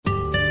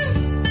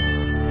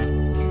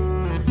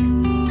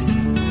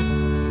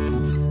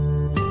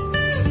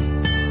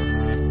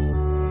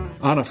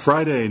On a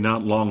Friday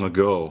not long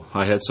ago,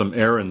 I had some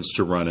errands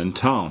to run in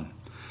town.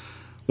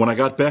 When I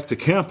got back to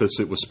campus,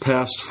 it was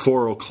past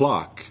 4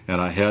 o'clock,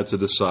 and I had to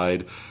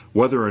decide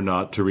whether or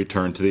not to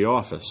return to the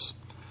office.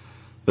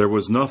 There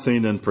was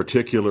nothing in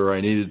particular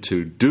I needed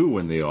to do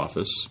in the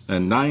office,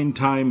 and 9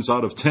 times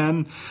out of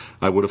 10,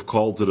 I would have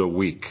called it a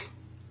week.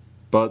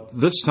 But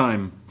this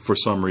time, for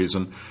some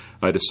reason,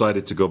 I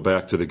decided to go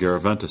back to the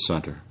Garaventa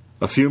Center.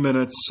 A few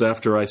minutes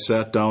after I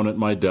sat down at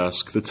my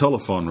desk, the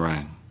telephone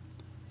rang.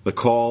 The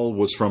call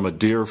was from a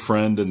dear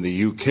friend in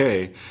the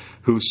UK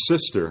whose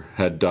sister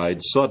had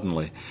died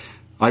suddenly.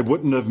 I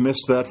wouldn't have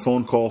missed that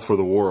phone call for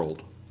the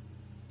world.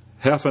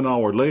 Half an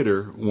hour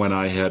later, when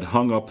I had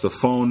hung up the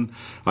phone,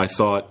 I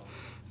thought,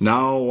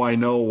 now I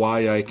know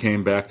why I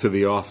came back to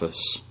the office.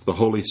 The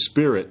Holy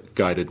Spirit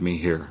guided me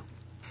here.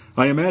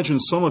 I imagine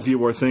some of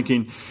you are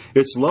thinking,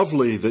 it's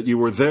lovely that you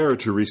were there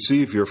to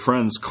receive your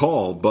friend's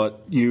call,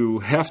 but you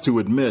have to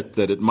admit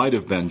that it might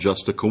have been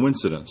just a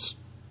coincidence.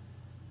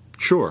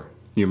 Sure,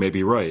 you may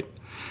be right.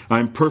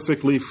 I'm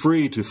perfectly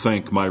free to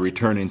think my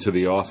returning to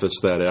the office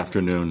that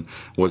afternoon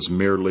was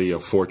merely a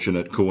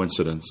fortunate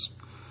coincidence.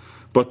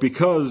 But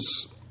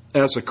because,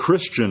 as a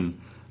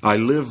Christian, I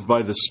live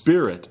by the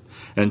Spirit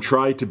and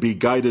try to be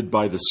guided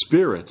by the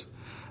Spirit,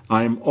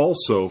 I'm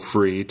also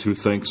free to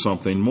think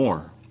something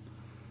more.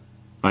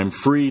 I'm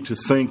free to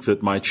think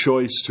that my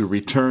choice to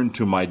return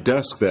to my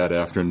desk that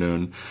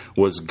afternoon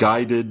was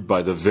guided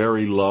by the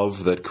very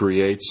love that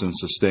creates and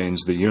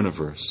sustains the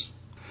universe.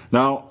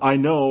 Now, I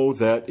know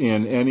that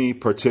in any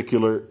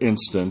particular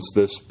instance,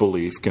 this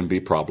belief can be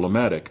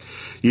problematic.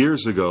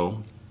 Years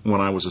ago,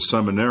 when I was a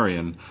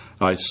seminarian,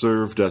 I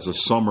served as a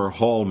summer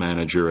hall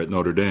manager at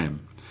Notre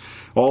Dame.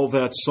 All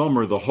that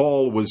summer, the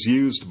hall was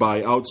used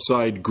by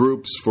outside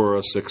groups for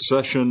a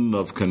succession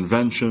of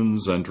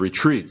conventions and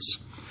retreats.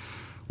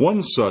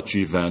 One such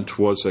event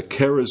was a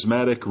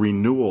charismatic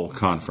renewal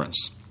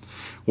conference.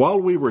 While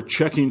we were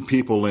checking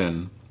people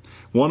in,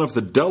 one of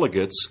the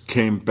delegates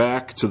came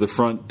back to the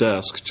front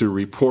desk to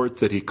report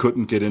that he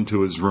couldn't get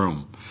into his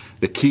room.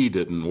 The key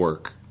didn't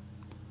work.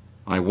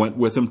 I went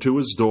with him to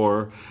his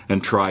door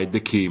and tried the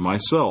key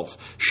myself.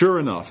 Sure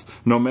enough,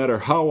 no matter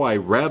how I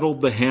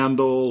rattled the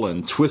handle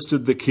and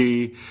twisted the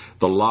key,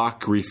 the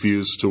lock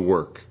refused to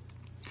work.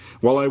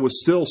 While I was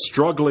still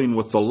struggling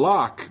with the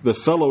lock, the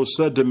fellow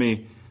said to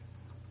me,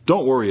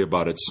 "Don't worry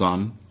about it,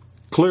 son.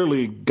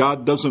 Clearly,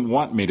 God doesn't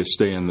want me to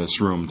stay in this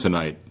room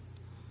tonight."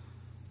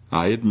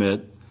 I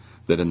admit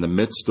that in the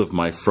midst of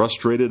my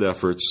frustrated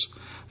efforts,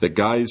 the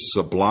guy's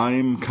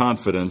sublime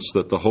confidence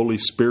that the Holy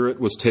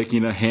Spirit was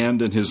taking a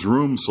hand in his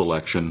room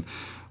selection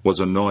was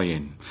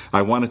annoying.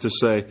 I wanted to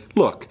say,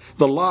 look,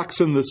 the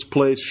locks in this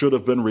place should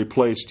have been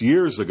replaced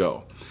years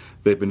ago.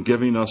 They've been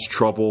giving us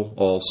trouble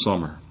all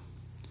summer.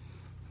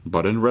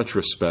 But in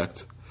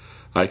retrospect,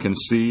 I can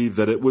see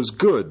that it was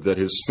good that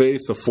his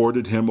faith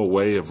afforded him a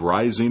way of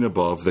rising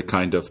above the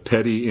kind of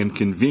petty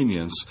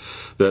inconvenience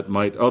that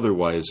might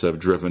otherwise have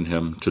driven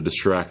him to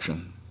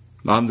distraction.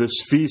 On this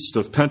feast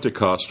of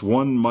Pentecost,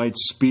 one might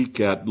speak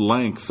at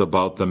length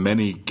about the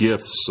many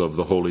gifts of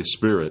the Holy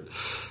Spirit.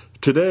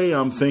 Today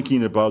I'm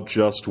thinking about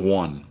just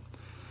one.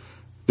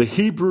 The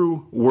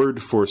Hebrew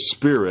word for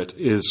spirit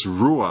is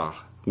ruach,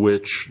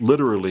 which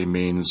literally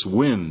means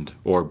wind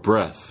or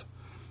breath.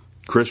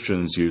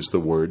 Christians use the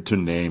word to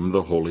name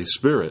the Holy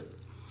Spirit.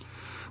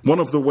 One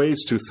of the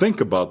ways to think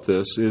about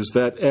this is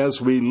that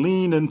as we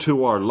lean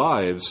into our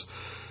lives,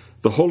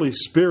 the Holy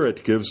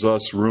Spirit gives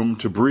us room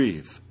to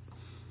breathe.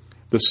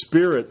 The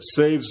Spirit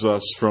saves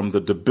us from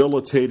the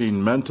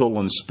debilitating mental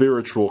and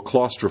spiritual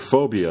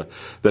claustrophobia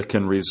that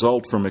can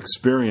result from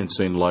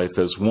experiencing life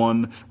as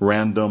one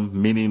random,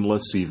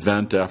 meaningless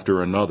event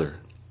after another.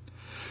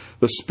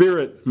 The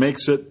Spirit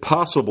makes it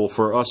possible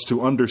for us to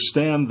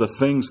understand the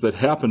things that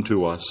happen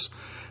to us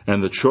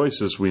and the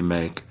choices we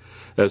make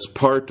as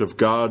part of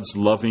God's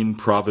loving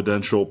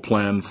providential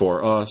plan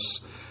for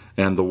us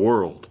and the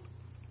world.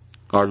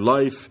 Our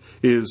life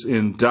is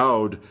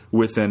endowed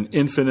with an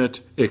infinite,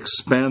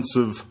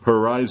 expansive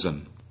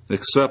horizon,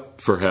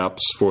 except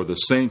perhaps for the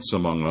saints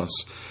among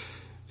us.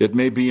 It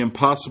may be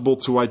impossible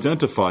to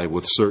identify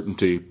with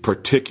certainty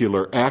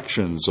particular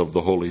actions of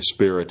the Holy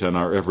Spirit in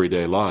our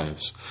everyday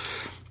lives.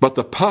 But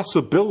the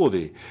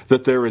possibility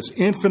that there is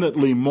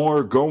infinitely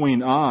more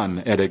going on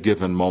at a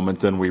given moment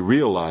than we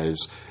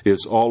realize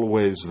is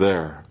always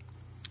there.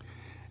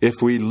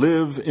 If we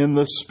live in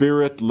the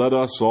Spirit, let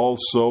us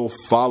also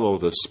follow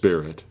the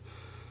Spirit.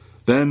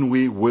 Then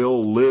we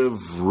will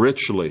live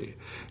richly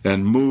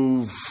and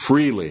move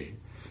freely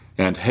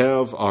and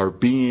have our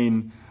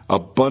being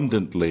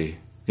abundantly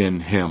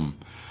in Him.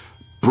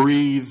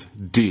 Breathe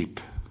deep.